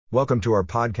Welcome to our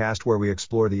podcast where we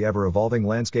explore the ever-evolving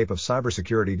landscape of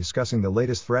cybersecurity, discussing the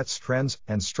latest threats, trends,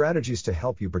 and strategies to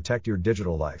help you protect your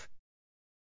digital life.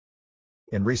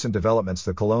 In recent developments,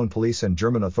 the Cologne police and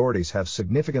German authorities have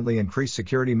significantly increased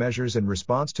security measures in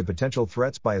response to potential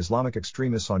threats by Islamic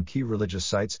extremists on key religious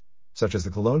sites, such as the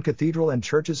Cologne Cathedral and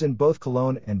churches in both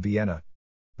Cologne and Vienna.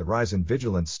 The rise in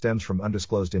vigilance stems from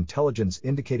undisclosed intelligence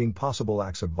indicating possible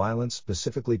acts of violence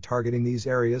specifically targeting these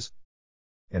areas.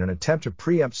 In an attempt to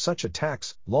preempt such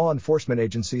attacks, law enforcement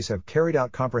agencies have carried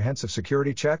out comprehensive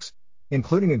security checks,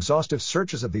 including exhaustive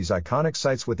searches of these iconic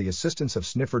sites with the assistance of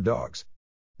sniffer dogs.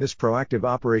 This proactive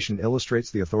operation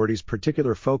illustrates the authorities'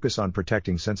 particular focus on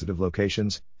protecting sensitive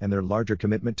locations and their larger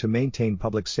commitment to maintain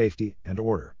public safety and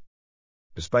order.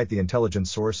 Despite the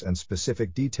intelligence source and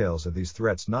specific details of these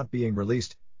threats not being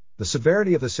released, the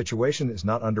severity of the situation is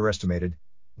not underestimated,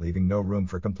 leaving no room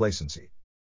for complacency.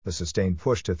 The sustained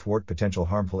push to thwart potential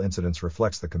harmful incidents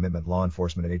reflects the commitment law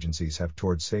enforcement agencies have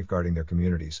towards safeguarding their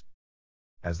communities.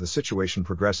 As the situation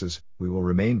progresses, we will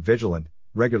remain vigilant,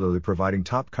 regularly providing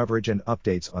top coverage and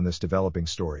updates on this developing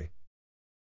story.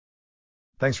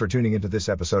 Thanks for tuning into this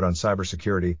episode on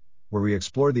cybersecurity, where we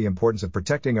explore the importance of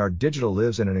protecting our digital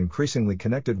lives in an increasingly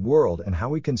connected world and how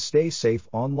we can stay safe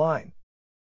online.